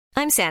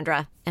I'm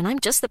Sandra, and I'm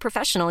just the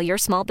professional your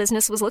small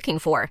business was looking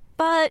for.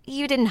 But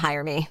you didn't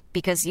hire me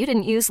because you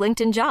didn't use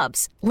LinkedIn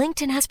Jobs.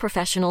 LinkedIn has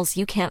professionals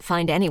you can't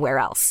find anywhere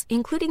else,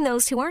 including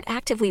those who aren't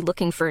actively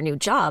looking for a new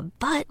job,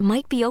 but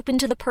might be open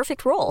to the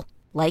perfect role,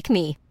 like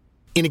me.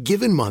 In a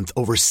given month,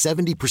 over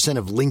 70%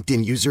 of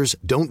LinkedIn users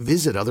don't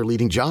visit other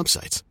leading job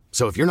sites.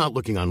 So if you're not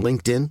looking on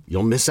LinkedIn,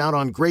 you'll miss out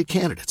on great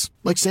candidates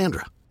like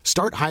Sandra.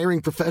 Start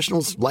hiring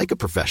professionals like a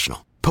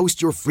professional.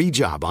 Post your free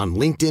job on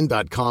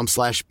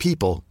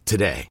linkedin.com/people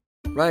today.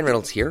 Ryan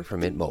Reynolds here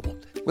from Mint Mobile.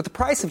 With the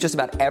price of just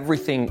about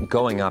everything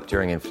going up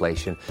during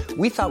inflation,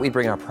 we thought we'd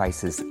bring our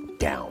prices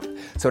down.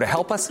 So to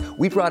help us,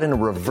 we brought in a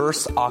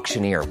reverse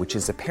auctioneer, which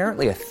is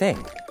apparently a thing.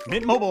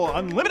 Mint Mobile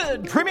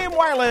Unlimited Premium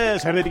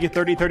Wireless. How to get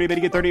 30, 30, bit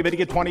to get 30, bit to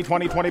get 20,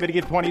 20, 20, bit to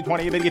get 20,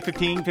 20, bit to get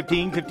 15,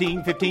 15,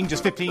 15, 15,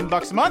 just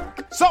 $15 a month?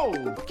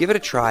 Sold! Give it a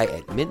try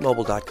at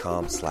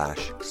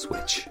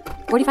mintmobile.com/switch.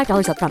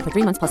 $45 up front for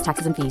 3 months plus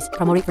taxes and fees.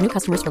 Promo rate for new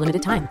customers for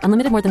limited time.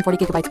 Unlimited more than 40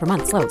 gigabytes per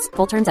month. Slows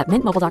full terms at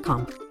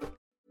mintmobile.com.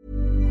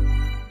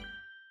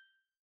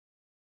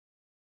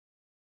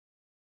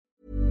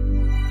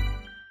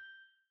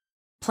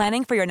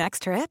 Planning for your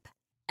next trip?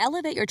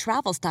 Elevate your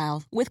travel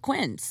style with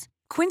Quince.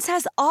 Quince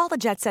has all the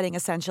jet-setting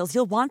essentials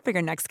you'll want for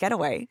your next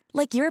getaway,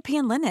 like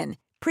European linen,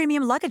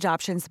 premium luggage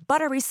options,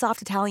 buttery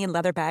soft Italian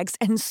leather bags,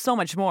 and so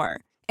much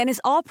more. And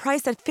is all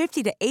priced at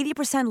 50 to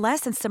 80% less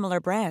than similar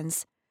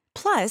brands.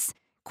 Plus,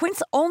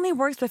 Quince only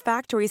works with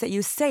factories that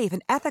use safe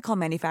and ethical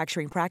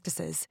manufacturing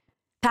practices.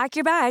 Pack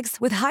your bags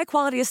with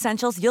high-quality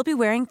essentials you'll be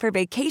wearing for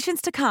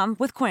vacations to come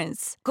with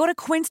Quince. Go to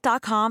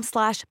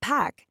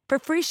quince.com/pack for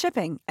free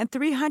shipping and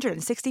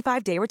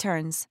 365-day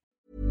returns.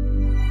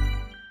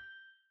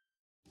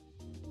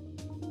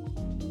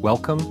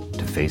 Welcome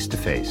to Face to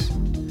Face.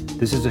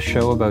 This is a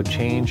show about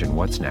change and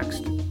what's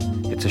next.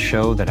 It's a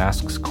show that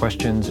asks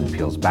questions and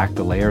peels back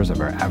the layers of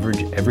our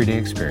average everyday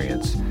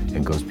experience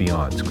and goes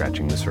beyond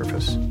scratching the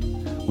surface.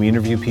 We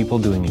interview people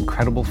doing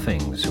incredible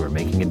things who are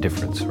making a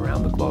difference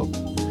around the globe.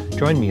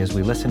 Join me as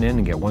we listen in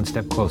and get one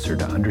step closer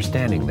to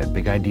understanding that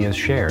big ideas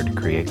shared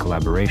create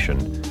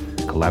collaboration.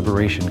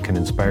 Collaboration can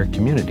inspire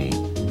community,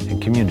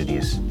 and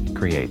communities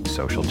create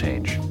social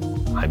change.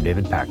 I'm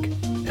David Peck,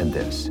 and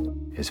this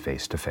is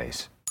Face to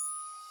Face.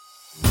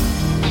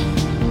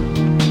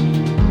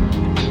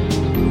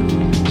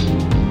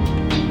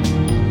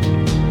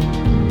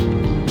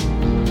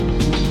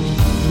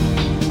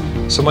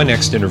 So my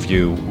next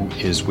interview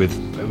is with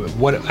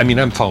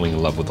I'm falling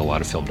in love with a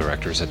lot of film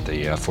directors at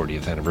the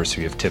 40th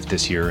anniversary of TIFF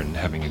this year and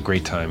having a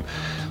great time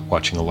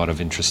watching a lot of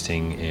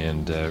interesting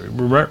and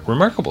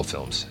remarkable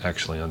films,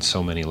 actually, on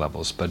so many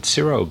levels. But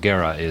Ciro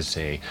Guerra is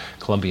a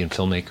Colombian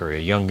filmmaker,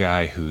 a young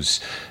guy who's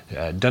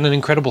done an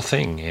incredible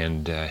thing,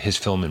 and his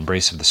film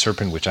Embrace of the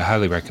Serpent, which I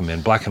highly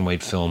recommend, black and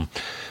white film,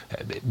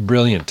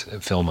 brilliant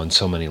film on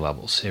so many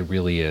levels. It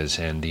really is.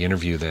 And the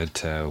interview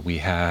that we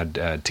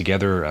had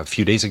together a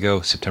few days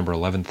ago, September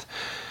 11th,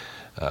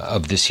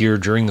 of this year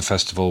during the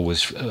festival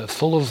was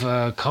full of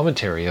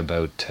commentary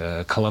about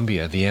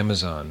Colombia, the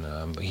Amazon.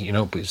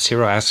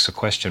 Ciro asks a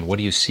question: what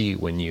do you see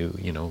when you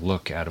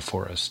look at a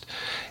forest?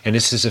 And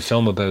this is a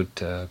film about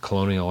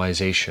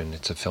colonialization.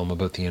 It's a film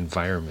about the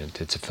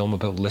environment. It's a film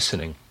about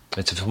listening.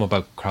 It's a film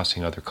about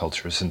crossing other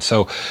cultures. And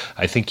so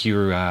I think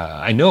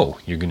I know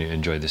you're going to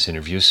enjoy this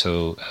interview.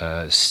 So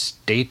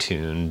stay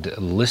tuned,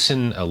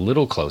 listen a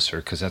little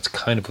closer, because that's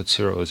kind of what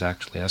Ciro is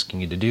actually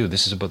asking you to do.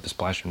 This is about the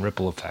splash and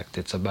ripple effect.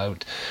 It's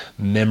about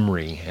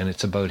memory and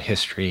it's about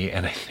history.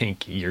 And I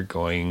think you're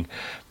going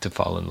to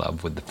fall in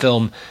love with the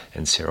film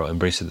and Ciro,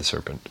 Embrace of the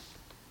Serpent.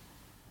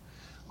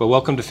 Well,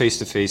 welcome to Face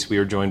to Face. We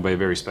are joined by a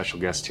very special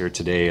guest here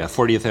today,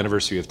 40th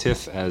anniversary of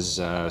TIFF,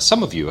 as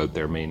some of you out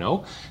there may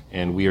know.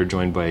 And we are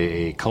joined by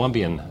a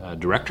Colombian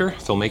director,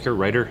 filmmaker,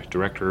 writer,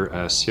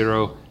 director,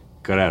 Ciro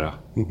Guerra.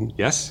 Mm-hmm.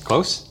 Yes?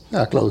 Close?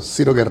 Yeah, close.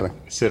 Ciro Guerra.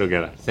 Ciro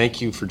Guerra. Thank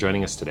you for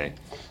joining us today.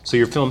 So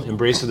your film,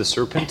 Embrace of the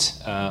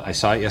Serpent, I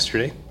saw it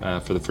yesterday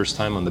for the first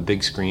time on the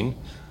big screen,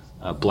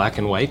 black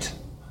and white.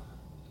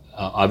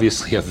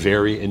 Obviously a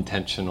very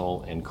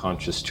intentional and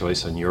conscious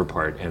choice on your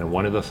part. And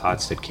one of the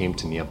thoughts that came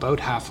to me about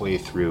halfway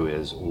through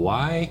is,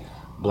 why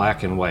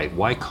black and white?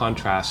 Why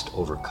contrast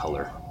over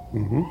color?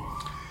 Mm-hmm.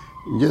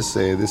 Yes,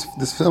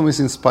 this film is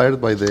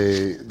inspired by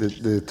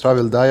the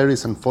travel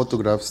diaries and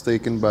photographs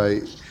taken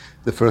by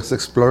the first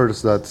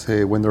explorers that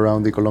went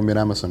around the Colombian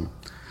Amazon.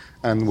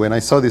 And when I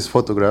saw these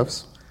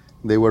photographs,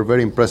 they were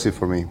very impressive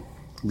for me,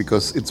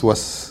 because it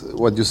was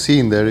what you see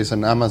in there is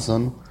an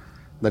Amazon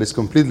that is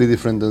completely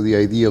different than the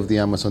idea of the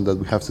Amazon that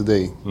we have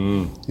today.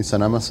 It's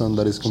an Amazon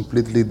that is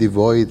completely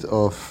devoid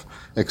of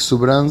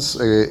exuberance,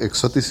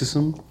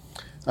 exoticism,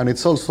 and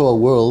it's also a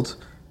world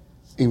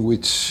in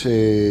which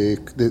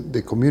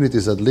the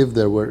communities that live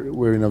there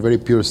were in a very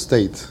pure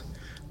state,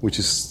 which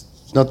is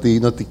not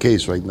the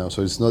case right now.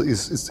 So it's not.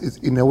 It's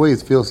in a way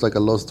it feels like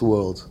a lost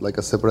world, like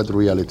a separate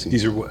reality.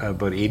 These are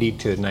about 80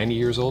 to 90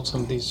 years old.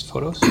 Some of these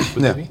photos.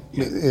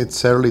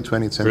 It's early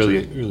 20th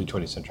century. Early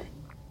 20th century.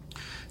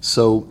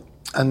 So.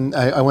 And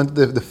I wanted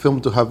the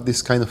film to have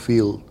this kind of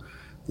feel,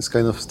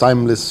 kind of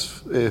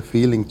timeless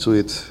feeling to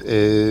it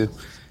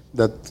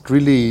that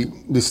really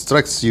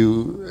distracts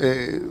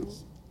you,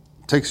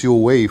 takes you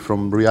away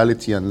from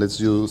reality and lets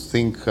you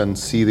think and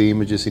see the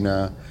images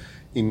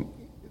in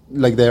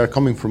like they are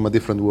coming from a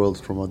different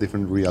world, from a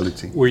different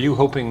reality. Were you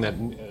hoping that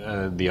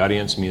the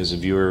audience, me as a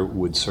viewer,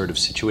 would sort of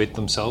situate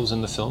themselves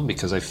in the film?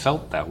 Because I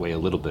felt that way a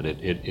little bit.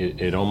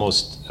 It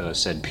almost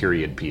said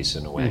period piece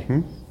in a way,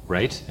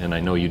 right? And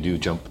I know you do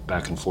jump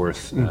back and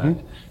forth.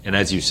 And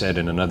as you said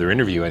in another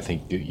interview, I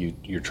think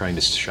you're trying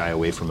to shy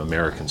away from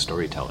American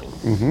storytelling.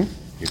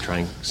 You're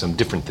trying some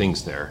different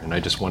things there. And I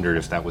just wondered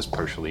if that was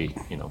partially,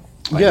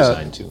 by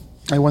design too.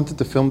 I wanted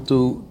the film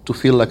to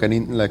feel like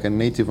a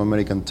Native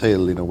American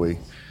tale in a way.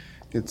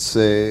 It's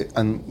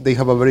and they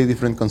have a very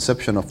different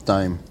conception of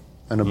time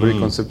and a very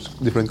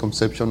different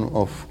conception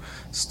of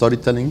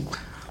storytelling.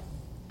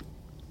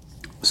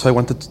 So I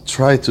wanted to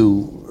try to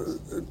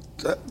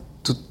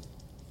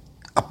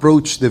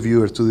approach the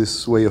viewer to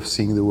this way of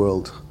seeing the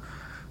world.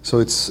 So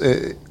it's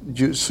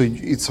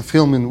a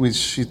film in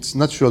which it's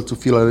natural to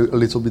feel a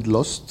little bit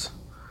lost,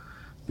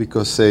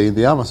 because in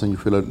the Amazon you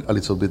feel a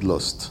little bit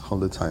lost all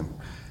the time,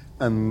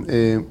 and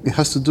it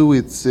has to do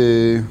with.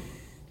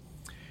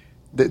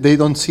 They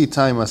don't see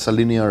time as in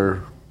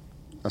a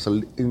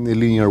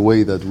linear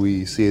way that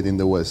we see it in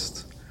the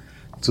West.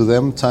 To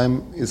them,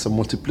 time is a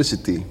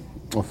multiplicity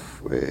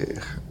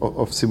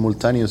of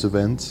simultaneous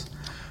events,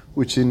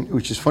 which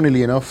is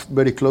funnily enough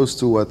very close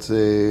to what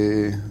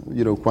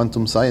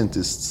quantum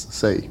scientists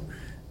say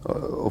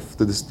of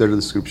their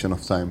description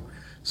of time.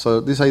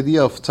 So this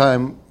idea of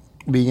time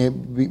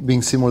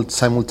being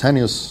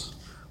simultaneous,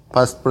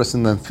 past,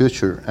 present, and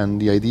future,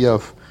 and the idea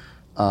of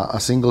a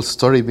single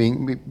story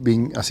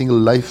being a single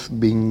life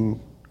being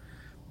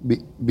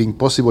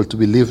possible to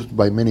be lived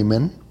by many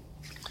men.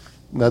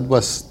 That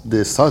was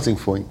the starting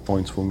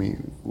point for me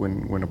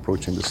when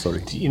approaching the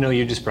story.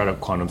 You just brought up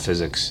quantum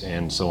physics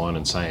and so on,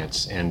 and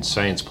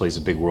science plays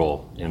a big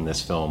role in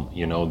this film.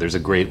 There's a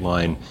great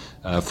line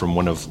from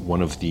one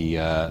of the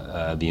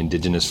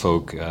indigenous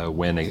folk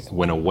when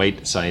a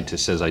white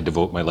scientist says, "I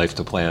devote my life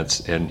to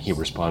plants," and he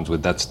responds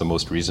with, "That's the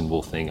most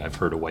reasonable thing I've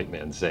heard a white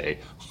man say,"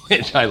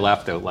 which I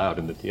laughed out loud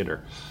in the theater.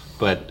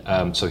 But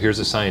so here's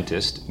a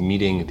scientist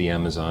meeting the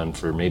Amazon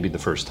for maybe the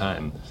first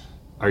time.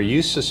 Are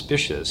you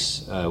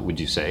suspicious, would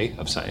you say,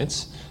 of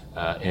science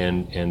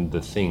and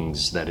the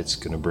things that it's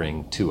going to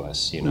bring to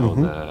us?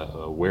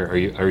 Where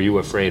are you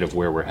afraid of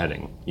where we're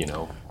heading?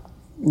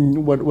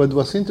 What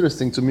was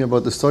interesting to me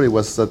about the story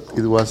was that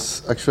it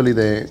was actually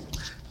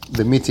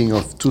the meeting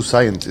of two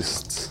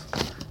scientists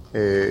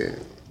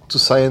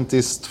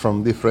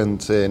from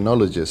different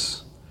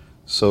knowledges.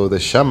 So the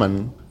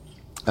shaman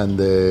and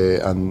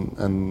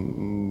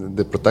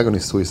the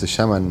protagonist, who is the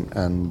shaman,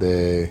 and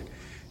the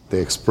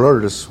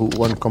explorers,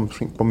 one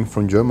coming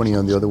from Germany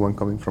and the other one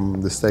coming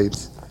from the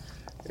States,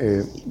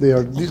 they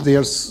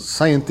are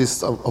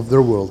scientists of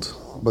their world,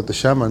 but the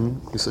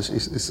shaman is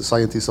a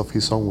scientist of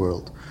his own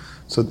world.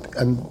 So,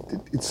 and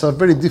it's a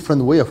very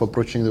different way of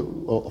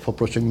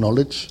approaching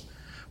knowledge,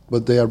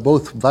 but they are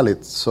both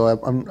valid. So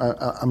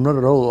I'm not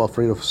at all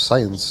afraid of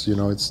science.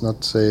 It's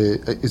not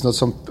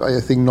some. I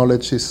think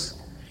knowledge is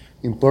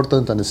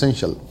important and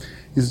essential.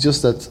 It's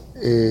just that.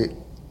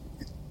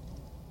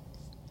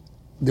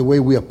 The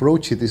way we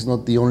approach it is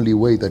not the only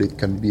way that it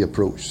can be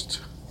approached,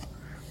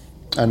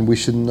 and we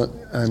should not.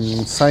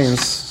 And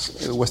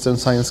science, Western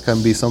science,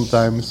 can be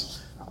sometimes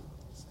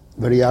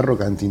very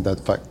arrogant in that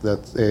fact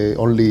that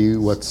only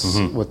what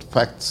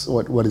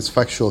is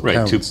factual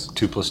counts. Right.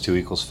 2 +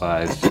 2 =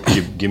 5.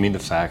 Give me the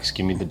facts.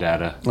 Give me the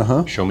data.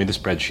 Show me the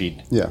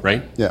spreadsheet. Yeah.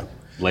 Right. Yeah.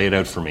 Lay it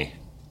out for me.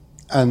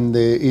 And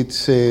it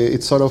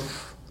sort of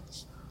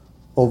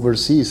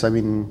oversees.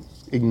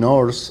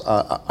 Ignores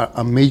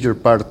a major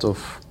part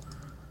of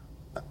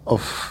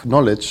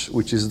knowledge,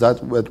 which is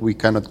that what we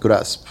cannot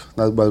grasp,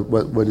 that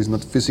what is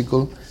not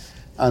physical,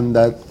 and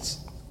that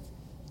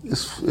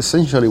is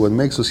essentially what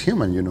makes us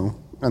human,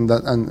 and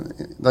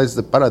that is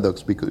the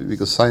paradox,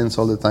 because science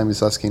all the time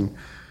is asking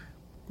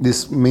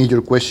these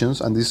major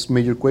questions, and these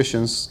major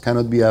questions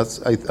cannot be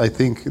asked. I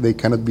think they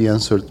cannot be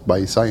answered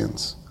by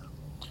science.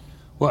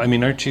 Well,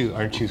 aren't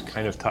you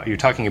kind of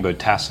you're talking about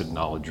tacit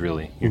knowledge,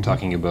 really? You're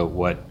talking about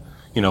what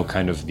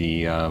kind of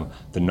the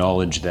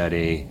knowledge that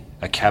a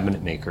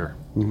cabinet maker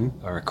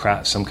or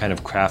some kind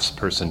of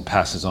craftsperson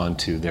passes on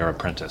to their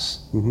apprentice,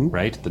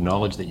 right? The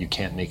knowledge that you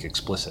can't make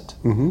explicit.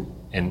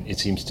 And it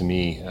seems to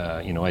me,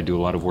 I do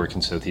a lot of work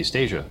in Southeast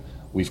Asia.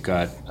 We've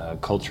got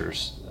cultures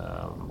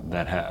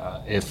that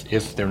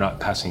if they're not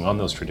passing on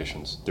those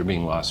traditions, they're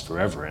being lost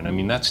forever.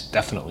 And that's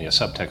definitely a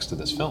subtext of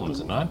this film, is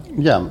it not?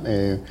 Yeah.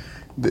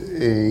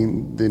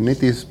 The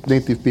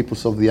native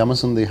peoples of the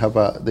Amazon, they have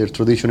their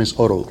tradition is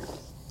oral.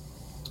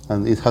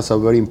 And it has a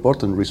very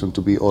important reason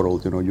to be oral.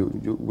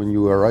 When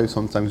you arrive,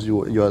 sometimes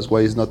you ask,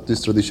 why is not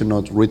this tradition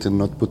not written,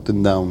 not put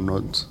down,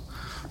 not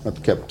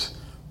kept?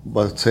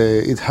 But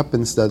it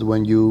happens that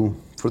when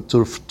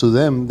to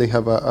them, they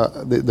have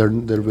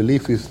their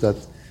belief is that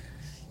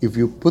if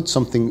you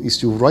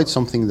write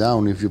something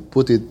down, if you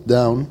put it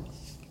down,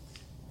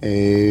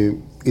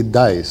 it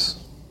dies.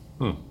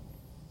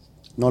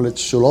 Knowledge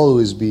should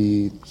always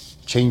be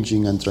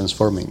changing and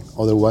transforming.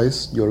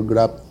 Otherwise, you're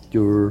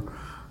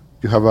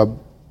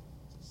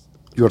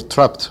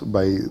trapped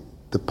by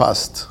the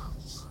past.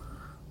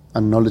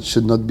 And knowledge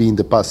should not be in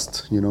the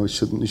past. It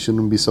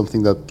shouldn't be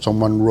something that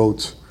someone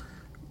wrote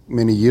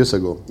many years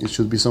ago. It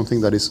should be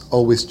something that is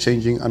always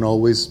changing and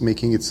always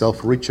making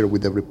itself richer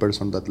with every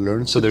person that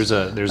learns. So there's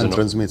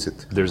transmits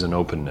it. There's an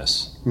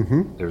openness.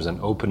 There's an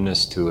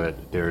openness to it.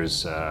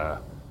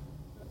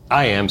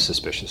 I am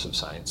suspicious of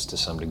science to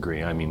some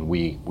degree. I mean,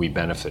 we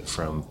benefit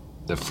from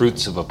the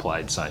fruits of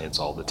applied science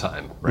all the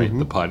time, right?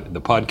 The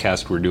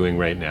podcast we're doing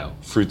right now,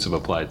 fruits of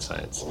applied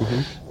science.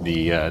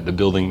 The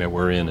building that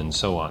we're in, and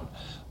so on.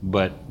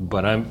 But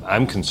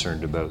I'm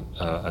concerned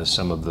about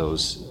some of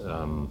those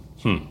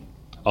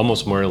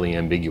almost morally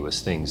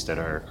ambiguous things that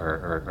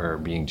are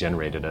being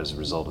generated as a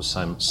result of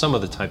some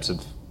of the types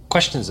of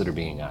questions that are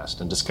being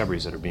asked and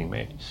discoveries that are being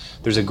made.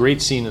 There's a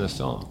great scene in the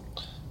film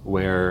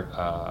where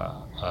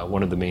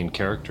one of the main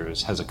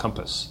characters has a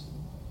compass,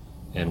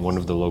 and one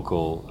of the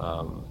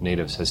local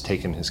natives has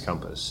taken his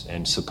compass,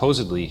 and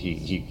supposedly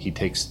he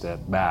takes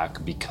that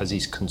back because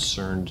he's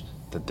concerned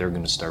that they're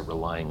going to start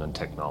relying on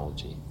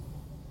technology.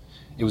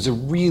 It was a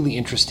really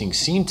interesting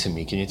scene to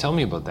me. Can you tell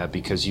me about that?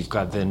 Because you've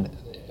got then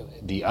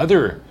the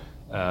other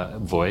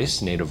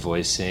native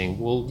voice saying,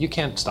 well, you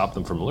can't stop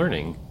them from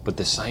learning, but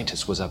the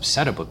scientist was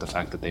upset about the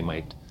fact that they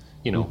might,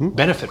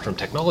 benefit from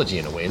technology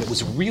in a way. And it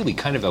was really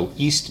kind of a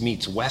east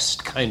meets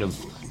west kind of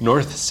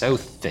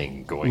north-south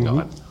thing going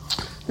on.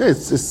 Yeah,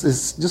 it's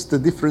just the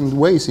different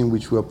ways in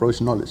which we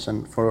approach knowledge.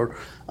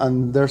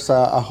 And there's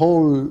a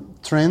whole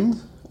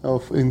trend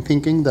in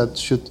thinking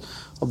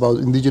about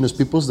indigenous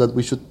peoples that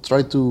we should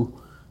try to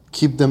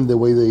keep them the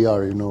way they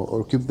are,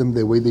 or keep them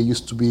the way they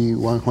used to be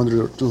 100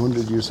 or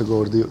 200 years ago,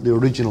 or the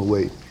original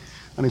way.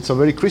 And it's a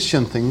very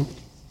Christian thing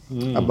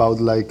about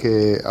like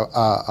a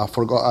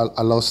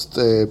lost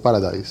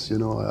paradise,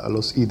 a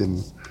lost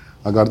Eden,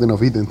 a Garden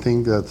of Eden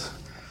thing that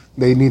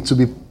they need to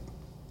be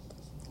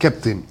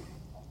kept in.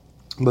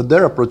 But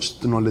their approach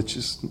to knowledge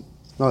is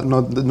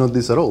not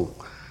this at all.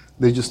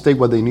 They just take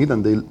what they need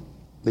and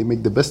they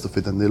make the best of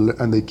it,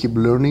 and they keep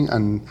learning,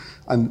 and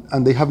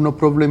they have no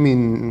problem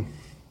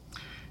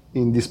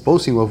in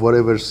disposing of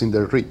whatever's in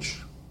their reach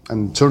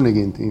and turning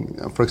it.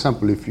 For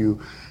example, if you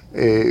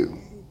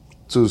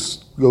to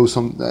go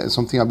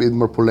something a bit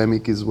more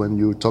polemic is when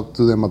you talk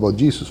to them about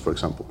Jesus, for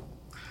example.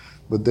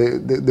 But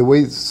the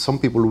way some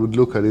people would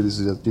look at it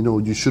is that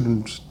you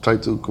shouldn't try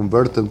to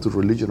convert them to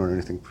religion or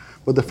anything.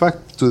 But the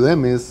fact to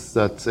them is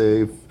that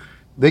if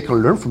they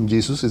can learn from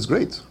Jesus, it's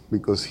great,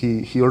 because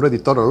he already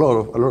taught a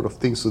lot of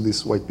things to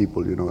these white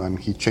people, and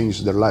he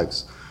changed their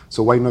lives.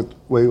 So why not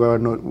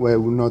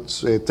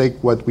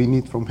take what we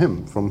need from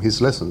him, from his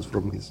lessons,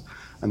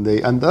 and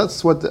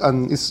that's what,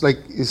 and it's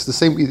the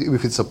same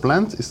if it's a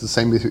plant, it's the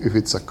same if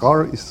it's a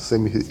car, it's the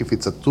same if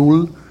it's a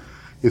tool,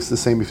 it's the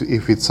same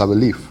if it's a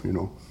belief,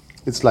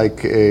 It's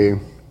like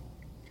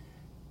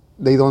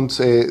they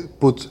don't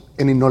put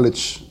any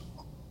knowledge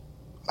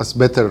as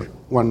better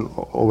one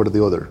over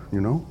the other,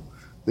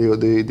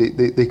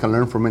 They can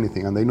learn from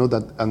anything, and they know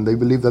that, and they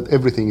believe that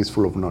everything is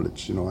full of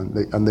knowledge,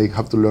 and they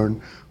have to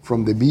learn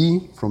from the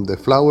bee, from the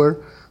flower,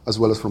 as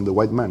well as from the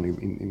white man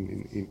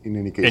in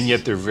any case. And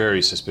yet they're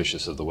very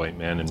suspicious of the white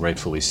man, and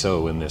rightfully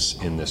so in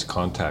this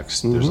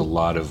context. There's a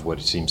lot of what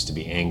seems to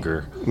be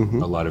anger,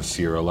 a lot of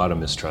fear, a lot of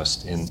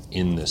mistrust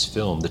in this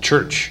film. The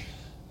church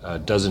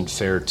doesn't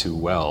fare too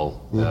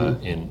well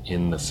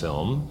in the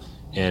film,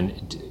 and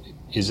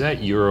is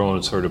that your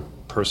own sort of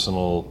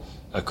personal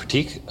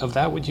critique of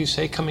that, would you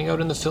say, coming out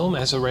in the film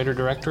as a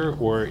writer-director,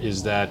 or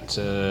is that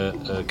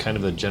kind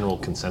of a general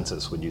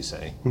consensus, would you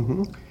say?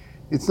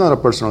 It's not a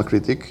personal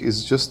critique.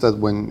 It's just that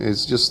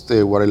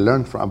what I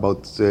learned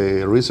about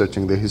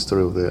researching the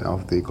history of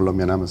the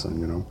Colombian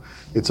Amazon.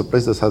 It's a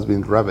place that has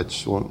been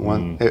ravaged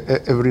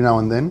every now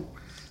and then.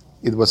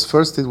 It was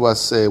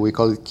we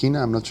call it quina.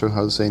 I'm not sure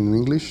how to say it in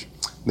English.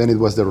 Then it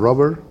was the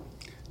rubber.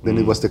 Then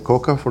it was the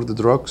coca for the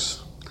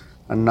drugs,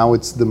 and now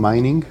it's the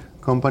mining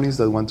companies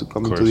that want to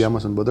come into the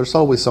Amazon. But there's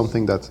always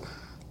something that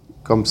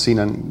comes in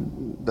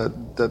and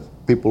that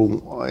people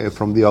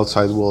from the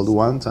outside world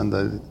want, and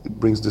that it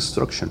brings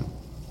destruction.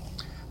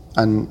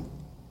 And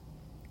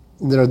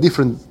there are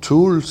different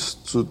tools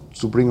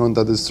to bring on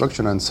that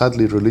destruction, and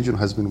sadly religion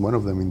has been one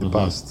of them in the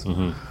past.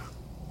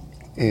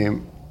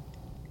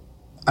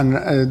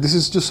 This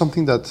is just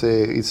something that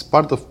is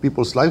part of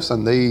people's lives,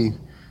 and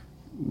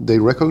they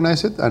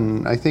recognize it,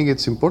 and I think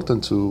it's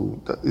important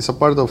it's a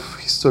part of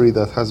history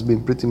that has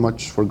been pretty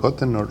much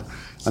forgotten,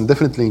 and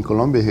definitely in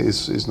Colombia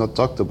is not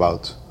talked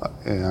about,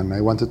 and I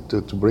wanted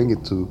to bring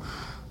it to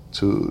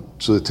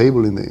the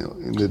table in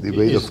the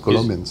debate of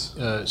Colombians.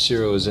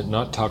 Ciro, is it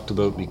not talked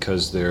about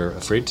because they're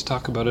afraid to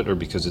talk about it, or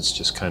because it's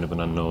just kind of an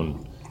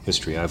unknown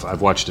history?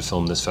 I've watched a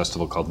film this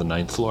festival called The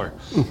Ninth Floor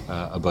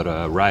about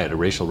a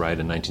racial riot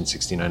in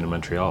 1969 in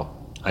Montreal.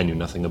 I knew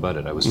nothing about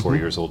it. I was 4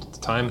 years old at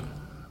the time.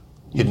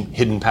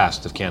 hidden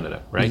past of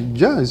Canada, right?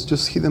 Yeah, it's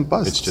just hidden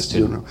past. It's just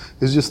hidden. You know,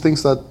 it's just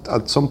things that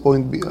at some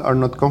point are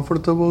not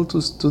comfortable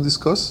to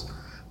discuss,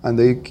 and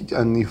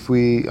if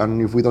we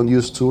don't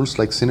use tools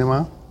like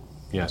cinema,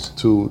 yes,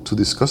 to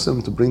discuss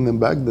them, to bring them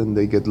back, then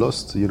they get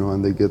lost, you know,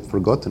 and they get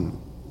forgotten.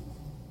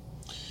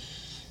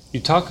 You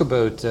talk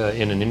about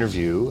in an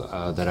interview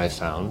that I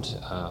found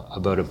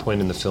about a point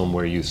in the film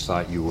where you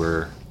thought you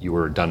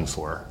were done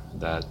for,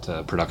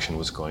 that production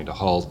was going to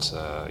halt,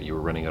 you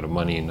were running out of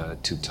money, and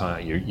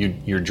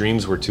your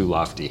dreams were too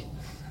lofty.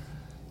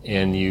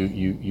 And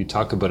you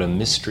talk about a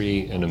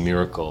mystery and a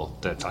miracle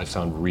that I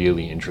found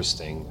really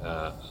interesting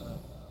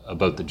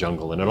about the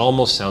jungle, and it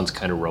almost sounds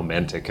kind of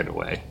romantic in a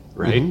way,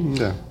 right? Mm-hmm,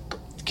 yeah.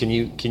 Can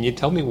you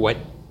tell me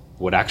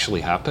what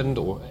actually happened,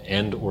 or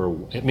I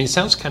mean, it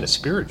sounds kind of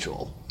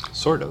spiritual,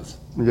 sort of.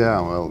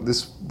 Yeah, well,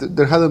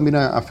 there hadn't been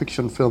a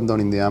fiction film done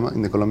in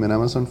the Colombian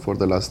Amazon for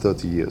the last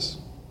 30 years,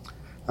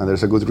 and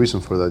there's a good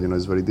reason for that. You know,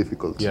 it's very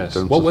difficult. Yes.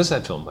 What was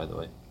that film, by the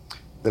way?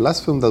 The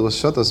last film that was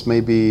shot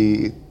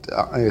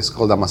it's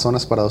called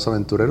Amazonas para dos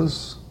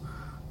Aventureros,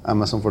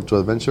 Amazon for Two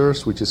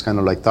Adventurers, which is kind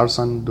of like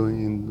Tarzan,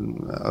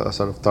 doing a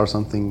sort of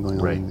Tarzan thing going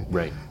on.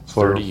 Right.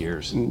 30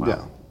 years. Wow.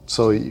 Yeah.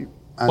 So.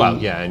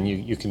 And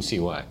you can see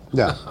why.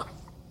 Yeah.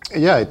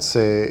 Yeah, it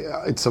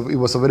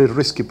was a very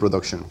risky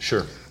production.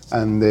 Sure.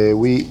 And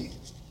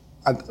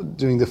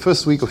during the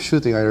first week of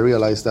shooting, I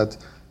realized that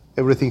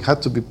everything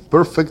had to be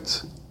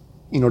perfect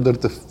in order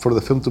for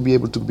the film to be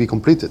able to be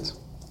completed.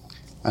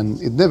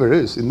 And it never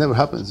is. It never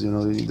happens. You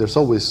know, there's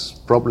always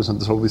problems and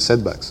there's always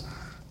setbacks.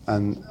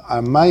 And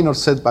a minor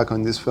setback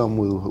on this film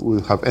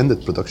will have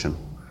ended production.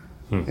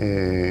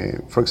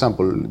 For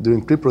example,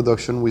 during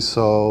pre-production, we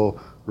saw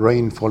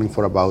rain falling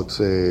for about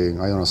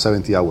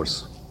 70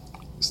 hours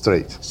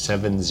straight.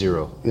 70.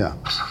 Yeah.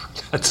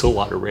 That's a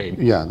lot of rain.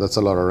 Yeah, that's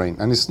a lot of rain.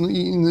 And it's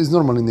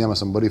normal in the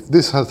Amazon, but if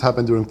this had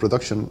happened during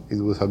production, it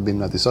would have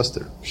been a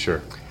disaster.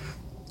 Sure.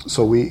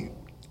 So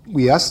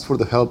we asked for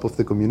the help of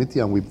the community,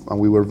 and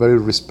we were very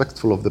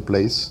respectful of the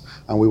place,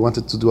 and we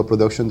wanted to do a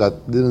production that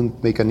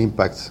didn't make an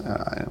impact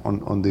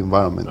on the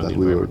environment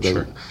were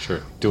doing.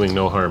 Sure. Doing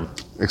no harm.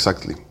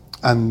 Exactly.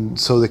 And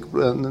so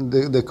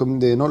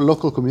the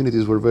local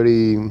communities were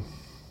very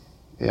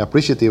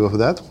appreciative of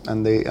that,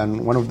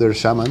 and one of their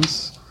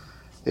shamans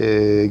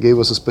gave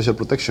us a special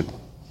protection,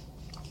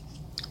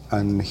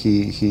 and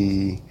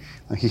he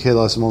had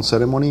a small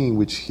ceremony in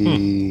which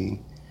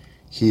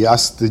he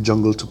asked the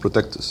jungle to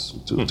protect us,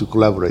 to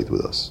collaborate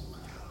with us.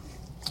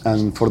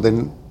 And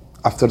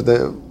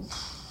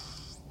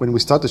when we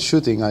started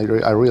shooting,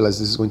 I realized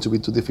this is going to be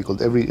too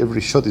difficult.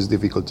 Every shot is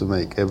difficult to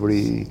make.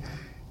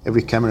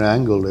 Every camera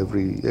angle,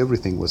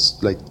 everything was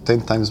like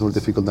 10 times more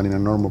difficult than in a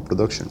normal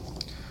production.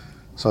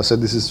 So I said,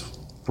 this is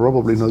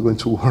probably not going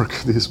to work.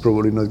 This is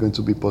probably not going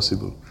to be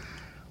possible.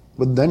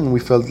 But then we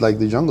felt like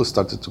the jungle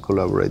started to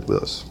collaborate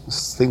with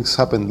us. Things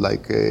happened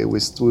like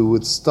we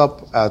would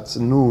stop at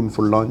noon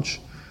for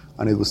lunch,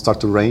 and it would start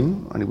to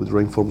rain, and it would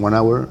rain for 1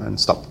 hour and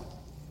stop.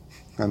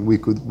 And we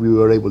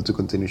were able to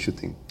continue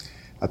shooting.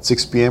 At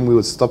 6 p.m. we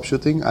would stop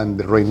shooting, and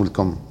the rain would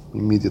come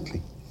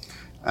immediately.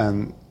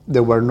 And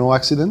there were no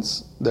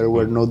accidents, there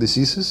were no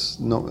diseases.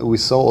 No, we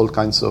saw all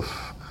kinds of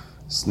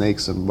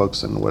snakes and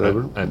bugs and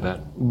whatever. I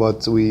bet.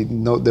 But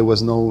there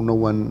was no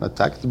one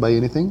attacked by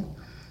anything.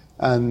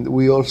 And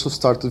we also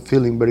started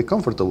feeling very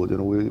comfortable. You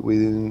know,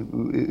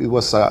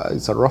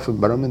 it's a rough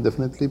environment,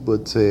 definitely,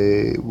 but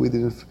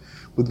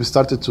we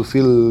started to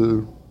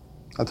feel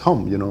at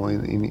home, you know,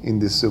 in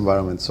this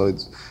environment. So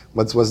it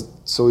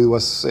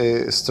was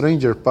a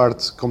stranger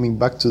part coming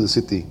back to the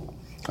city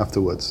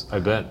afterwards. I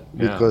bet.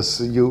 Yeah.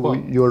 Because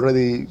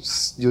you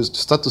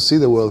start to see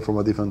the world from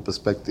a different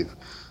perspective.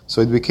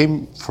 So it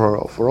became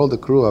for all the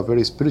crew a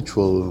very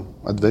spiritual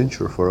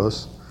adventure for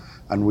us.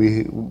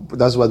 And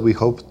that's what we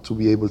hope to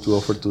be able to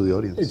offer to the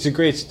audience.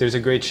 There's a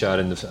great shot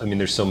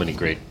there's so many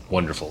great,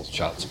 wonderful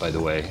shots, by the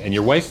way. And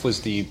your wife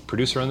was the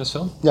producer on this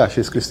film? Yeah,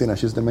 she's Cristina.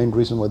 She's the main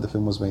reason why the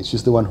film was made.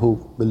 She's the one who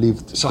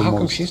believed. So how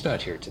come she's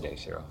not here today,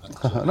 Ciro?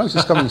 No,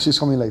 she's coming. She's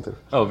coming later.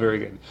 Oh, very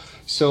good.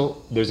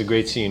 So there's a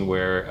great scene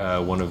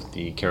where one of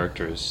the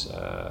characters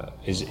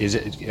is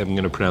it? I'm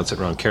going to pronounce it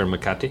wrong. Karen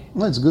McCarthy.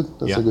 No, it's good.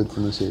 That's a good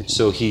pronunciation.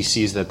 So he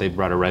sees that they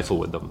brought a rifle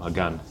with them, a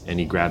gun, and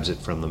he grabs it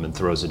from them and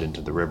throws it into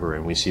the river,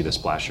 and we see the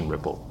splash and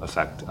ripple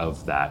effect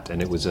of that.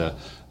 And it was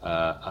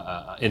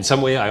in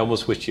some way, I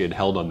almost wish you had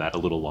held on that a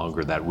little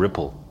longer. That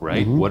ripple,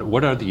 right? Mm-hmm.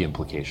 What are the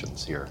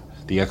implications here?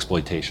 The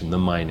exploitation, the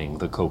mining,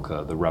 the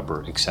coca, the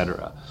rubber,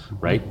 etc.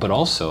 Right? But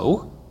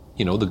also,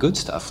 you know, the good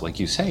stuff, like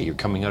you say, you're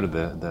coming out of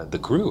the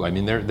crew. I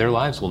mean, their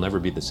lives will never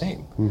be the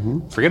same.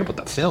 Mm-hmm. Forget about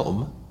the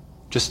film,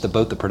 just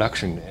about the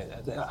production.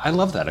 I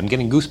love that. I'm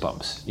getting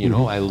goosebumps. You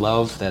know, I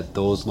love that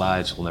those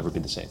lives will never be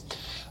the same.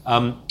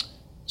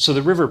 So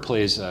the river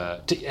plays,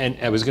 and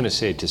I was going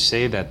to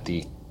say that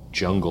the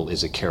jungle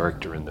is a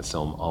character in the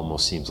film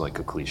almost seems like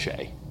a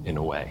cliche in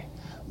a way.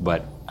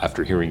 But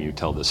after hearing you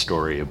tell the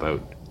story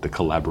about the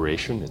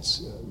collaboration,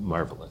 it's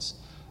marvelous.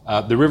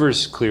 The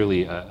river's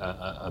clearly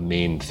a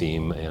main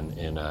theme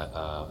and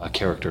a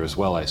character as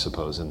well, I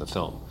suppose, in the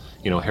film.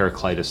 You know,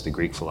 Heraclitus, the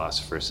Greek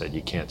philosopher, said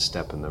you can't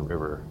step in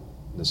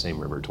the same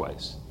river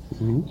twice.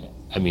 Mm-hmm.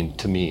 I mean,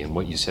 to me, and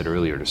what you said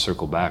earlier, to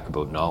circle back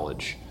about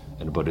knowledge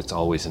and about it's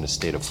always in a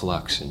state of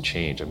flux and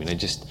change. I mean,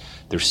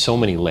 there's so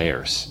many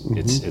layers.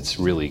 Mm-hmm. It's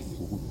really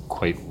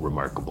quite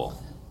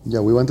remarkable. Yeah,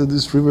 we wanted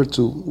this river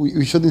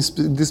we shot this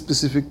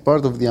specific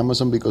part of the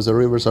Amazon because the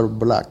rivers are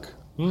black.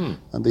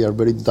 And they are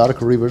very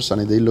dark rivers,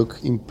 and they look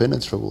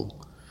impenetrable,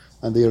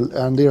 and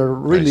they are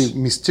really nice.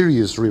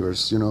 Mysterious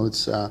rivers. You know,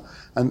 it's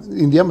and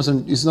in the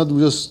Amazon, it's not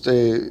just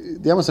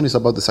the Amazon is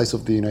about the size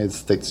of the United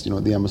States. You know,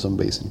 the Amazon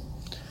basin,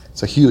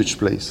 it's a huge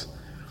place,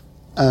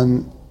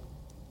 and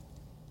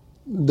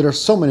there are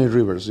so many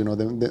rivers. You know,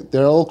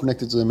 they're all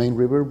connected to the main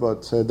river,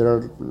 but there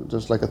are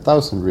just like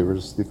 1,000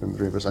 rivers, different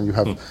rivers, and you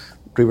have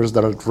rivers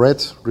that are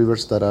red,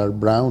 rivers that are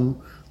brown,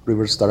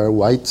 rivers that are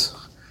white.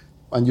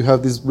 And you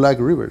have these black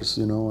rivers,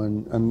 you know,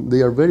 and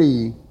they are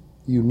very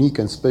unique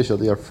and special.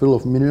 They are full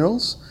of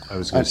minerals. I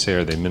was going to say,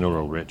 are they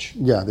mineral rich?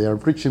 Yeah, they are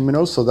rich in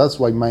minerals, so that's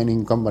why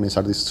mining companies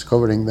are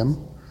discovering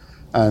them.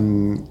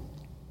 And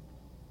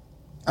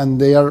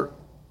they are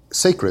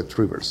sacred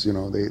rivers, you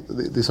know.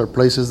 These are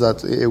places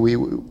that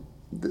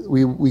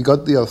we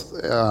got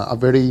a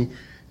very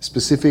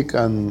specific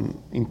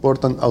and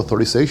important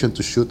authorization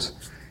to shoot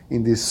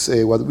in this,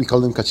 what we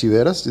call them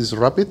cachiveras, these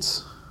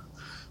rapids,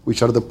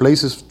 which are the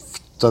places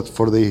that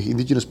for the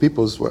indigenous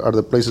peoples are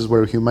the places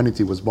where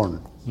humanity was born.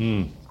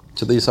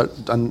 So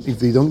and if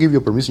they don't give you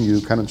permission,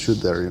 you cannot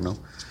shoot there, you know.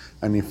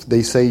 And if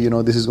they say, you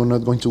know, this is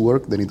not going to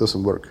work, then it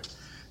doesn't work.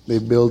 They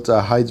built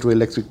a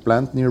hydroelectric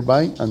plant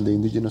nearby, and the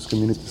indigenous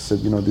community said,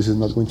 you know, this is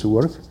not going to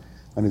work.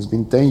 And it's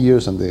been 10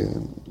 years, and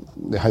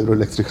the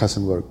hydroelectric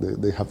hasn't worked.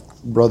 They have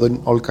brought in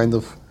all kind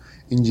of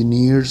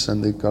engineers,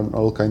 and they come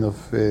all kind of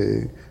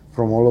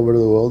from all over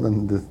the world,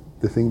 and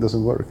the thing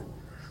doesn't work.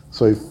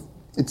 So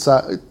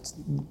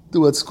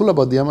what's cool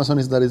about the Amazon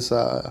is that it's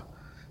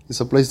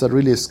a place that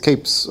really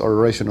escapes our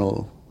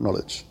rational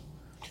knowledge.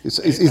 I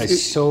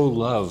so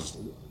love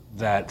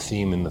that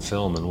theme in the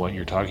film and what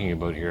you're talking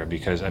about here,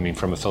 because I mean,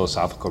 from a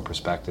philosophical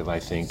perspective, I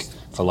think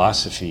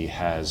philosophy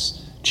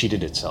has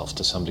cheated itself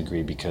to some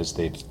degree because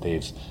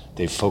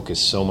they've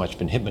focused so much,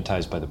 been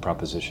hypnotized by the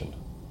proposition,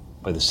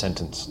 by the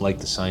sentence, like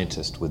the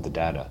scientist with the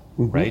data,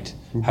 right?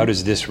 Mm-hmm. How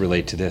does this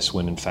relate to this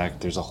when in fact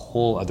there's a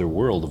whole other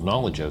world of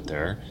knowledge out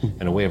there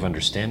and a way of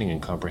understanding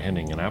and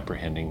comprehending and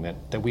apprehending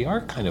that we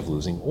are kind of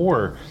losing,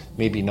 or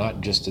maybe not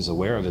just as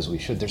aware of as we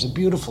should. There's a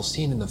beautiful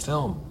scene in the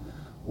film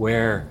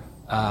where,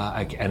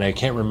 I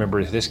can't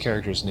remember this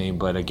character's name,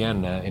 but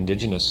again,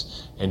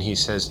 indigenous, and he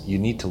says, you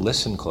need to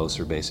listen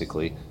closer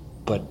basically,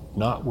 but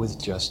not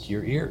with just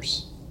your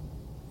ears.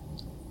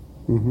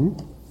 Mm-hmm.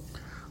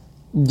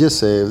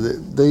 Yes,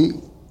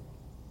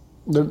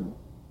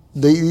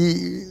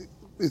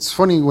 it's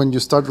funny when you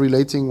start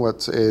relating what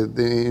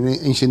the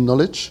ancient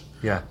knowledge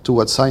to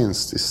what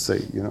scientists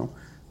say. You know,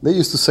 they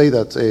used to say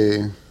that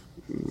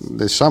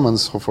the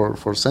shamans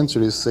for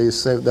centuries say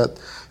that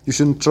you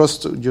shouldn't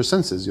trust your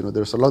senses. You know,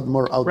 there's a lot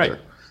more out there. Right.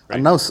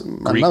 And now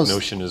Greek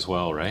notion as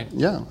well, right?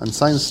 Yeah, and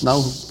science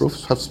now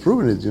has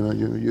proven it. You know,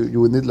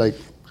 you would need like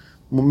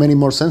many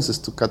more senses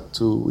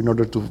in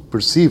order to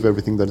perceive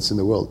everything that is in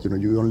the world. You know,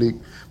 you only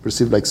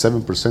perceive like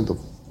 7% of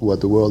what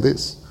the world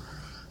is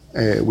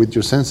with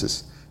your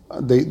senses.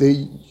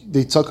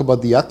 They talk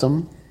about the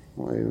atom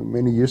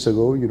many years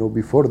ago. You know,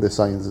 before the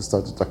science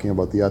started talking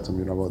about the atom.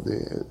 You know, about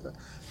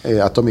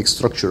the atomic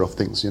structure of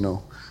things. You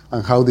know,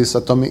 and how this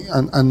atomic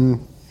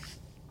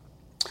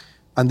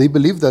and they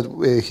believe that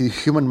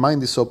human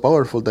mind is so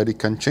powerful that it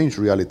can change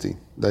reality,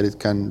 that it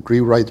can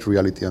rewrite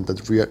reality, and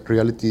that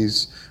reality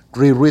is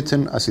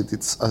rewritten as it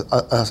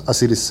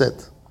is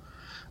said.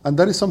 And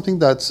that is something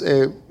that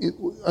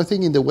I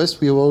think in the West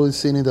we have always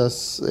seen it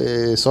as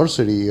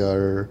sorcery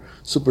or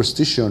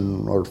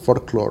superstition or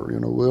folklore. You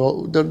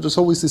know, there's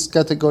always these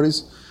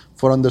categories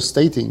for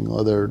understating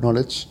other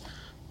knowledge,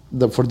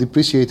 for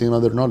depreciating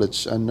other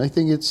knowledge. And I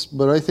think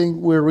I think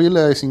we're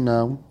realizing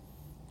now,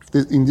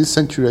 in this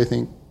century, I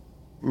think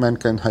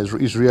mankind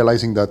is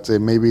realizing that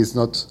maybe it's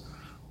not.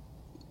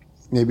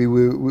 Maybe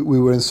we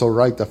weren't so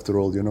right after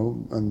all, you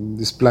know, and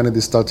this planet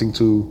is starting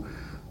to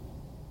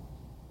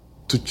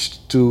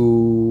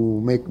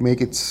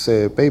make its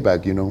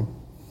payback, you know.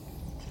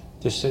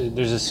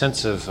 There's a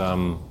sense of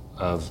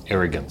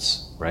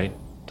arrogance, right?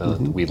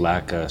 We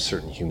lack a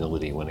certain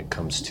humility when it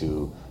comes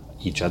to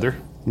each other,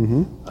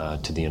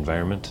 to the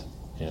environment,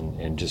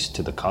 and just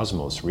to the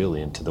cosmos,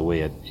 really, and to the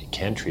way it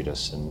can treat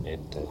us.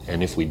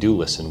 And if we do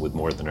listen with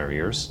more than our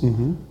ears,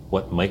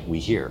 what might we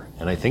hear?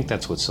 And I think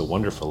that's what's so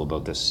wonderful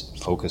about this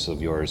focus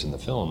of yours in the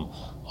film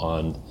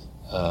on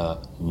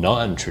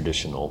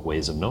non-traditional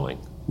ways of knowing.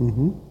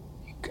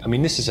 I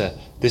mean, this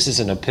is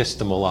an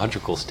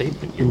epistemological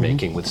statement you're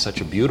making with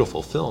such a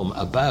beautiful film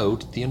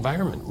about the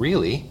environment,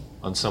 really,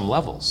 on some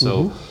level.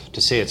 So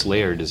to say it's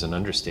layered is an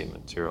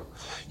understatement, Ciro.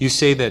 You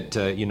say that,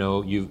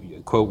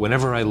 you quote,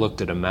 whenever I looked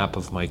at a map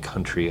of my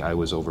country, I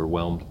was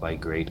overwhelmed by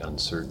great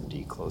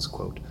uncertainty, close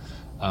quote.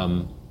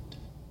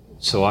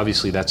 So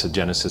obviously that's a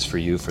genesis for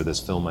you for this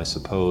film, I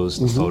suppose.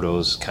 The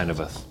photos, kind of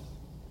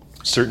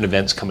certain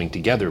events coming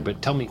together.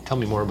 But tell me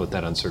more about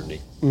that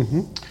uncertainty.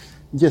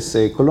 Yes,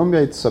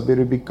 Colombia, it's a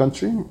very big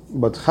country,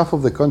 but half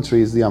of the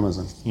country is the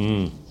Amazon.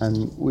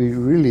 And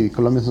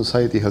Colombian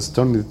society has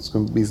turned its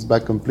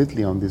back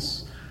completely on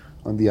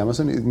the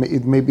Amazon.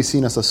 It may be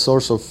seen as a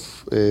source of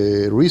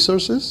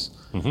resources,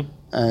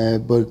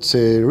 but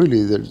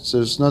really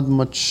there's not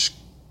much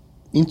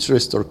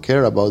interest or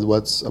care about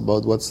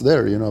what's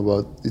there,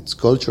 about its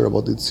culture,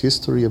 about its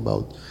history,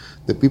 about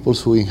the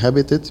peoples who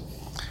inhabit it.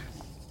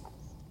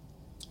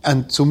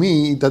 And to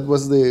me, that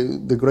was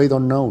the great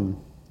unknown.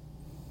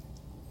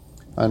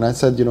 And I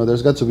said,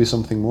 there's got to be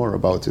something more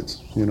about it,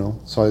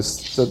 So I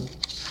said,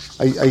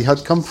 I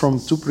had come from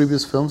two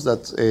previous films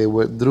that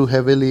drew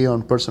heavily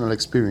on personal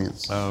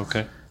experience. Oh,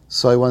 okay.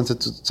 So I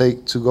wanted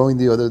to go in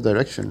the other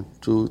direction,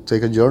 to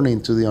take a journey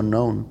into the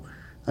unknown,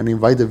 and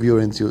invite the viewer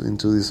into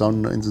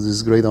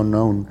this great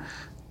unknown.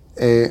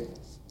 It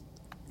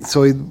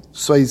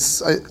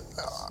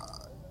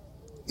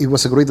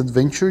was a great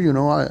adventure,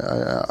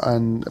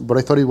 but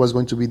I thought it was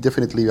going to be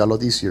definitely a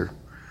lot easier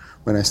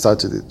when I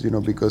started it,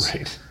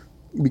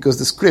 because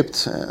the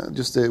script,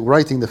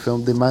 writing the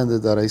film,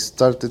 demanded that I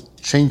started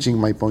changing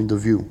my point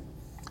of view,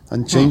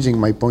 and changing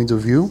my point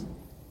of view,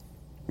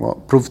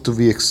 proved to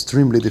be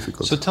extremely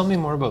difficult. So tell me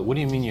more about, what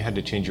do you mean you had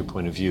to change your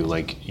point of view?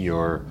 Like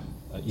your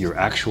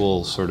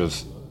actual sort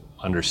of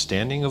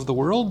understanding of the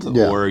world,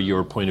 or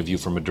your point of view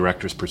from a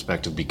director's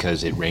perspective,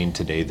 because it rained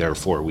today,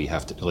 therefore we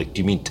have to,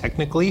 do you mean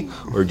technically,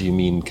 or do you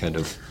mean kind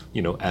of,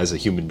 as a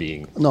human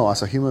being? No,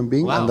 as a human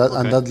being. Wow,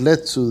 and that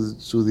led to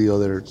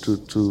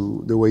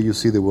the way you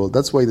see the world.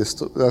 That's why,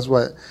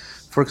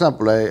 for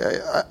example,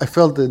 I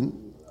felt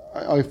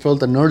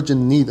an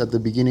urgent need at the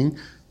beginning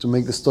to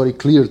make the story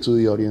clear to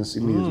the audience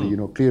immediately.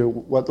 Clear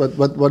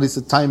what is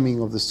the timing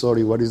of the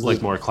story, what is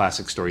more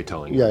classic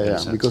storytelling.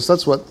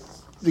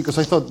 Because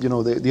I thought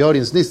the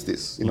audience needs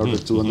this in order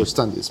to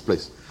understand this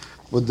place.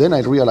 But then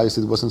I realized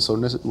it wasn't so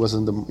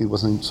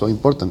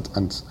important,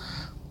 and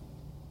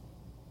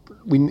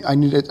I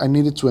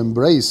needed to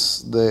embrace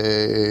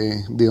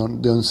the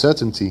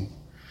uncertainty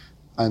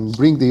and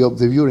bring the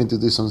viewer into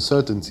this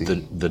uncertainty.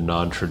 The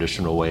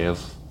non-traditional way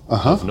of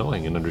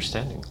knowing and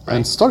understanding. Right?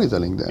 And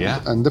storytelling there,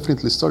 and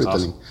definitely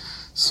storytelling. Awesome.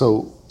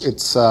 So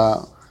it's,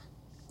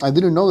 I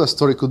didn't know the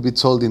story could be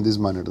told in this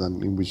manner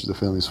in which the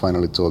film is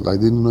finally told. I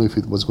didn't know if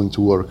it was going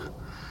to work.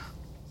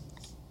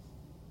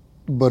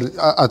 But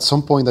at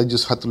some point I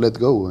just had to let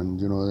go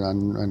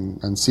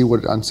and see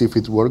if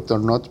it worked or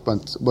not.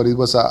 But it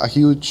was a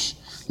huge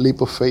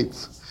leap of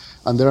faith.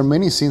 And there are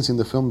many scenes in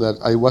the film that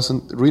I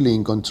wasn't really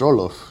in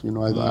control of,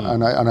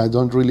 and I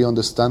don't really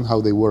understand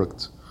how they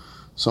worked.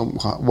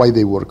 Why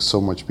they work so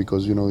much,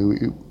 because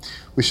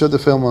we shot the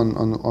film on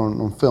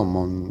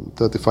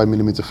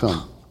 35mm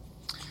film,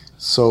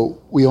 so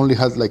we only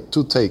had like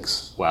 2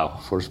 takes. Wow.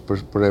 For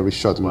every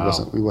shot. Wow.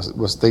 It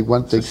was take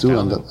 1, take 2,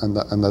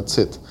 and that's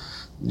it.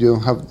 You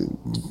don't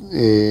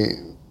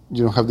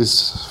have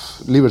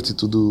this liberty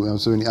to do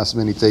as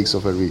many takes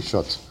of every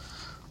shot.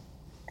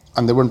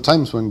 And there were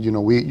times when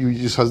you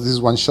just have this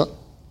one shot,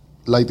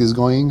 light is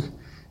going.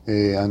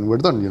 And we're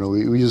done.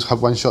 We just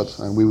have one shot,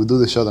 and we would do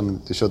the shot,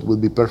 and the shot would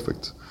be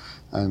perfect,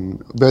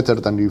 and better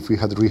than if we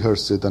had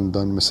rehearsed it and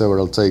done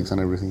several takes and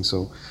everything.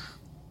 So,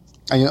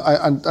 I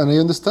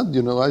understand.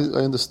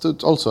 I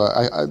understood also.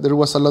 There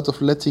was a lot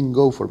of letting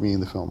go for me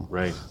in the film.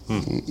 Right.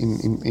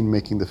 In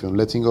making the film,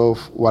 letting go of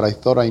what I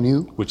thought I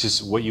knew, which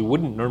is what you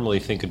wouldn't normally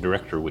think a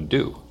director would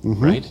do.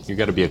 Right. You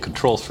got to be a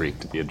control freak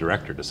to be a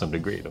director to some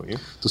degree, don't you?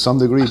 To some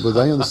degree, but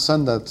I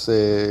understand that.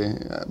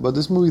 But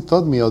this movie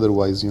taught me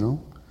otherwise.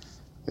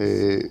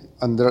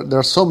 And there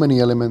are so many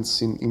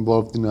elements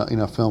involved in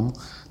a film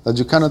that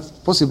you cannot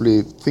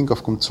possibly think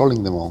of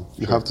controlling them all.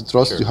 You have to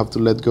trust, you have to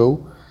let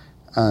go,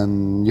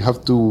 and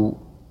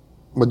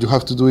what you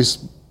have to do is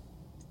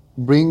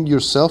bring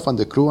yourself and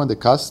the crew and the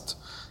cast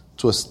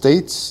to a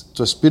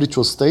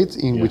spiritual state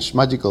in which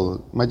magic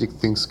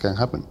things can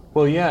happen.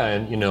 Well, yeah,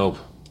 and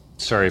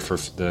sorry for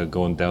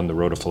going down the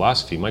road of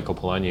philosophy, Michael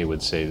Polanyi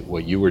would say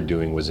what you were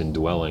doing was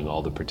indwelling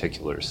all the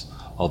particulars,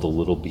 all the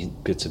little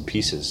bits and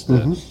pieces,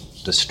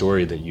 the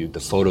story the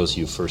photos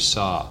you first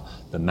saw,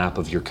 the map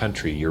of your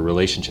country, your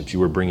relationships, you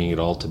were bringing it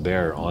all to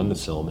bear on the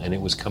film, and it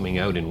was coming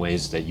out in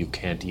ways that you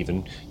can't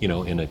even,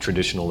 in a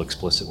traditional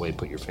explicit way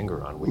put your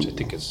finger on, which I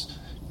think is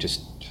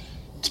just,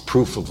 it's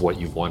proof of what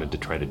you've wanted to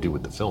try to do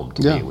with the film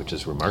to me, which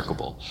is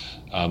remarkable.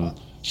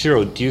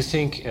 Ciro, do you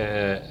think,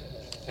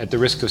 at the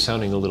risk of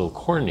sounding a little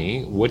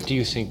corny, what do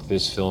you think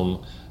this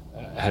film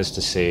has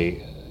to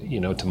say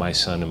to my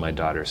son and my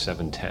daughter,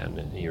 7,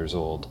 10 years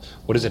old?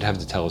 What does it have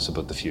to tell us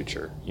about the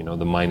future?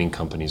 The mining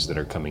companies that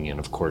are coming in,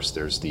 of course,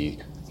 there's the,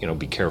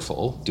 be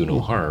careful, do no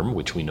harm,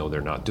 which we know they're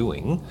not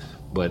doing.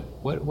 But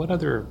what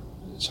other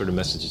sort of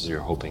messages you're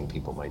hoping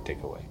people might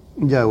take away?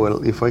 Yeah,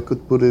 well, if I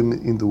could put it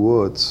into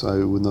words, I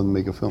would not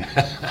make a film.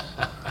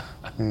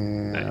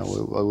 Nice. I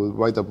would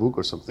write a book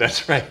or something.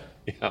 That's right,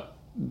 yeah.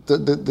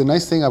 the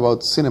nice thing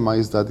about cinema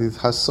is that it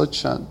has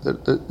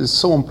it's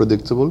so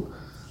unpredictable,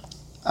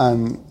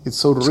 and it's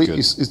so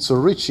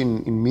rich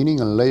in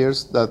meaning and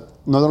layers that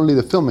not only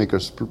the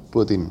filmmakers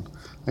put in,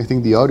 I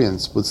think the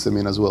audience puts them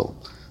in as well.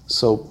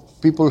 So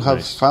people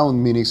have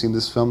found meanings in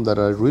this film that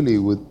I really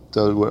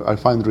I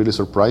find really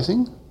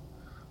surprising,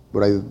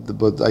 but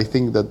I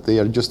think that they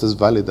are just as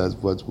valid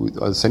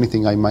as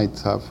anything I might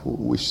have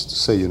wished to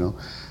say, you know.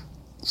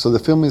 So the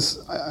film is,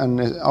 and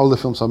all the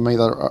films I've made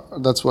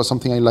that's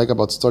something I like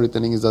about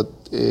storytelling, is that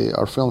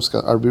our films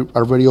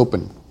are very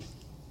open,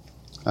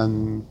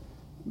 and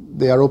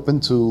they are open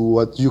to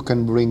what you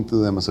can bring to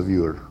them as a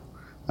viewer,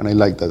 and I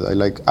like that. I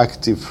like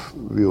active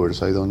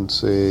viewers. I don't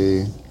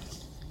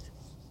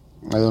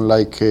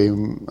like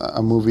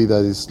a movie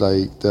that is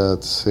like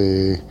that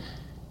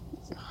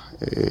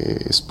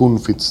spoon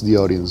fits the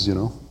audience, you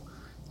know.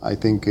 I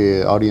think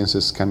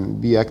audiences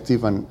can be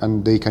active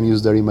and they can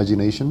use their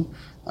imagination,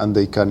 and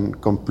they can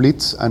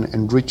complete and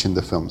enrich in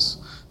the films.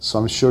 So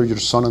I'm sure your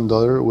son and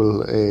daughter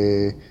will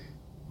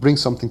bring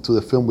something to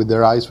the film with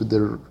their eyes, with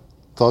their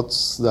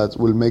thoughts, that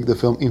will make the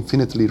film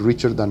infinitely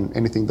richer than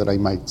anything that I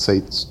might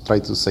try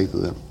to say to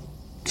them.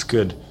 It's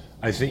good.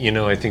 I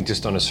think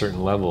just on a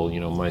certain level, you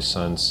know, my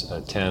son's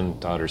 10,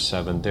 daughter's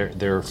 7.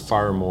 They're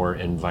far more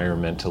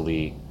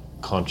environmentally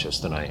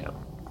conscious than I am.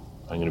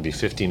 I'm going to be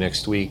 50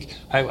 next week.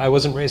 I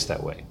wasn't raised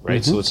that way,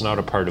 right? Mm-hmm. So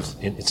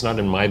it's not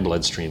in my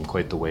bloodstream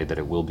quite the way that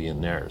it will be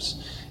in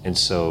theirs. And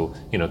so,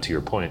 you know, to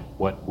your point,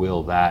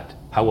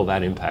 how will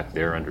that impact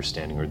their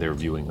understanding or their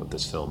viewing of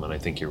this film? And I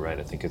think you're right.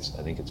 I think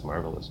it's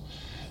marvelous.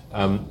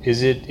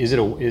 Is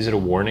it a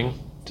warning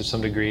to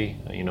some degree?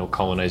 You know,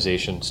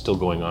 colonization still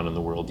going on in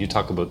the world. You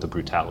talk about the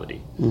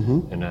brutality,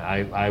 mm-hmm. and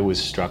I was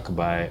struck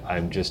by.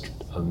 I'm just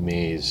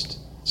amazed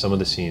some of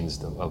the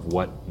scenes of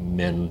what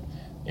men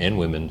and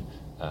women.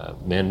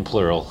 Men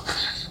plural,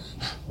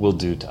 will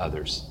do to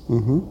others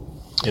mm-hmm.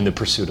 in the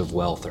pursuit of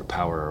wealth or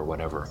power or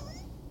whatever.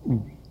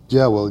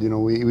 Yeah, well, you know,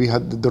 we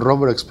had the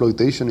robber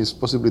exploitation is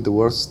possibly the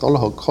worst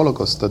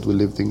Holocaust that we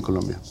lived in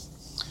Colombia.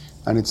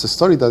 And it's a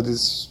story that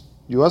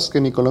you ask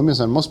any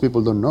Colombians and most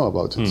people don't know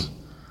about it.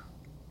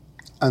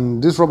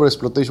 And this robber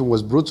exploitation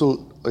was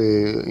brutal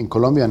in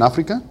Colombia and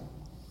Africa.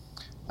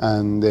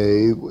 And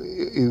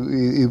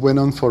it went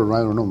on for,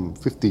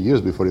 50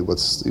 years before it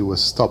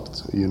was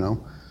stopped, you know.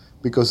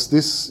 Because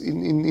this,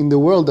 in the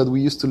world that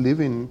we used to live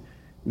in,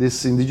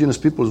 these indigenous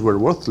peoples were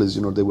worthless.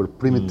 You know, they were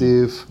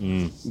primitive.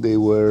 They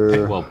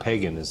were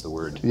pagan is the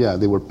word. Yeah,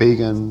 they were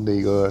pagan.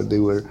 They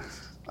were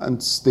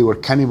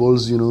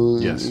cannibals. You know,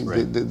 yes,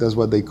 right. That's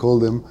what they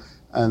called them.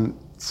 And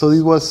so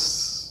it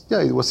was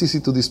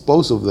easy to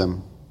dispose of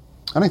them.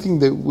 And I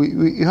think that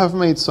we have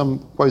made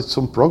quite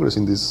some progress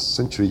in this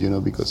century. You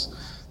know, because.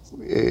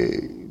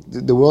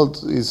 The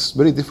world is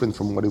very different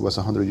from what it was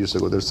 100 years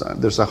ago.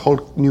 There's a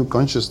whole new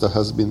consciousness that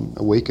has been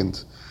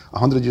awakened.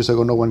 100 years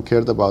ago, no one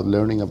cared about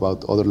learning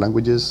about other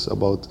languages,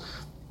 about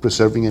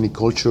preserving any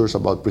cultures,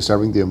 about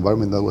preserving the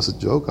environment. That was a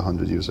joke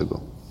 100 years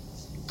ago.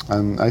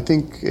 And I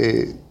think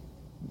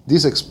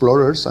these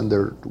explorers and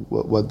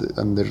what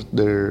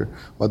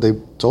they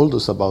told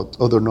us about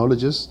other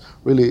knowledges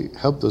really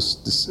helped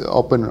us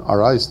open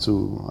our eyes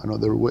to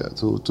another way,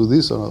 to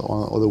this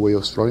other way of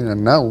exploring.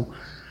 And now.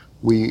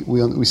 We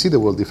see the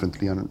world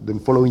differently, and then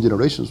following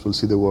generations will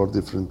see the world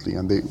differently.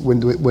 And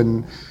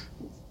when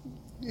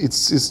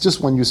it's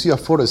just when you see a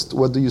forest,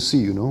 what do you see?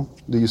 You know,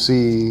 do you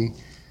see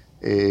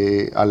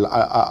a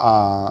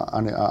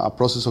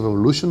process of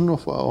evolution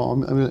of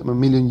a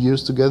million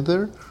years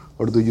together,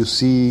 or do you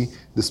see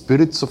the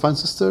spirits of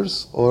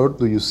ancestors, or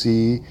do you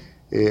see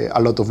a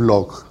lot of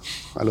log,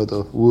 a lot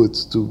of wood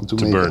to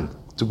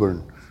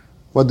burn?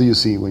 What do you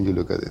see when you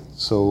look at it?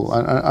 So,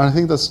 and I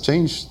think that's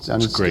changed,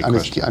 and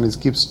it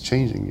keeps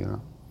changing, you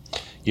know.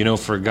 You know,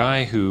 for a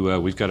guy who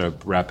we've got to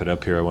wrap it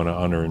up here. I want to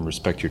honor and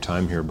respect your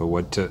time here,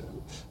 but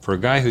for a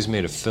guy who's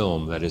made a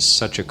film that is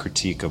such a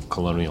critique of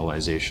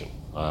colonialization,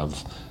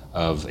 of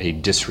a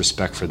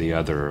disrespect for the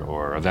other,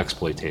 or of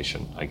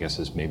exploitation, I guess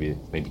is maybe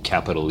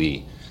capital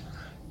E.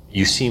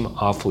 You seem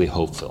awfully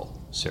hopeful,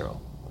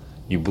 Cyril.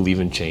 You believe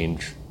in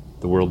change.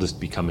 The world is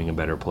becoming a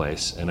better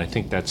place, and I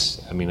think that's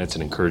an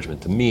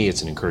encouragement to me.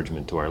 It's an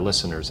encouragement to our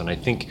listeners, and I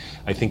think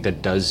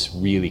that does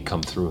really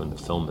come through in the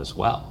film as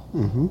well.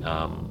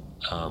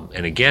 Mm-hmm.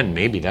 And again,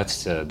 maybe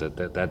that's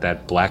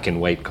that black and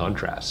white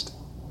contrast,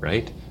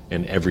 right,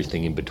 and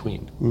everything in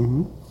between.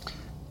 Mm-hmm.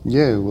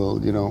 Yeah, well,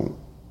 you know,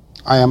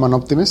 I am an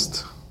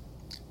optimist.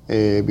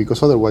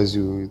 Because otherwise, I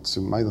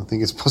don't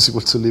think it's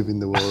possible to live in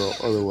the world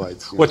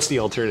otherwise. What's the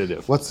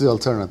alternative? What's the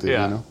alternative?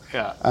 Yeah, you know?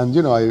 Yeah. And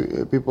you know,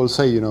 people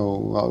say, you know,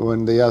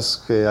 when they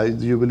ask, "Do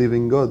you believe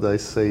in God?" I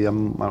say,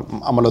 "I'm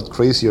a lot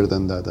crazier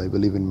than that. I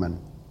believe in man."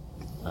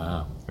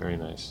 Ah, very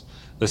nice.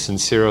 Listen,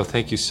 Ciro,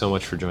 thank you so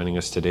much for joining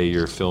us today.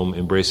 Your film,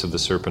 Embrace of the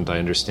Serpent, I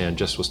understand,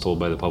 just was told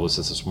by the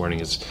publicist this morning,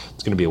 it's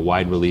going to be a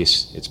wide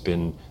release. It's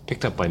been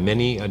picked up by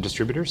many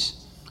distributors.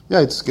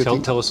 Yeah, it's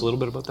getting... Tell us a little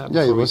bit about that.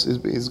 Yeah,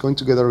 it's going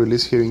to get a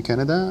release here in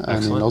Canada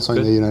and also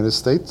in the United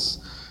States.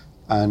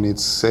 and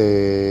it's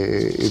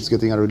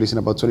getting a release in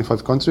about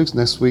 25 countries.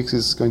 Next week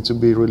is going to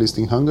be released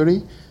in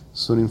Hungary,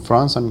 soon in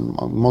France and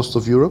most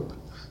of Europe.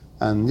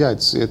 And yeah,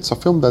 it's a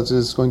film that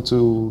is going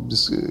to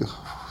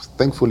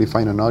thankfully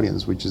find an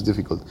audience, which is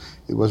difficult.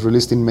 It was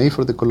released in May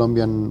in the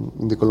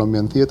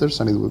Colombian theaters,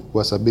 and it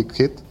was a big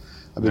hit,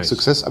 a big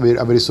success, a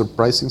very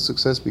surprising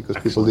success, because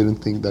people didn't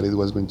think that it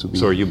was going to be.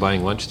 So are you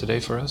buying lunch today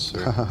for us?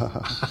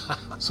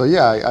 So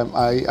yeah,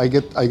 I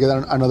get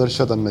another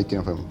shot at making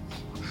a film.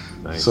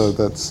 Nice. So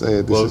that's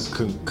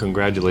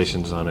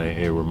congratulations on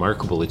a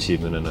remarkable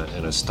achievement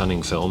and a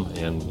stunning film,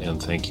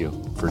 and thank you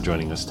for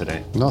joining us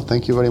today. No,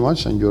 thank you very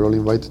much, and you're all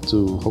invited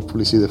to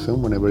hopefully see the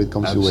film whenever it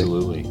comes your way.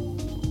 Absolutely.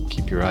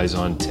 Keep your eyes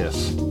on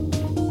TIFF.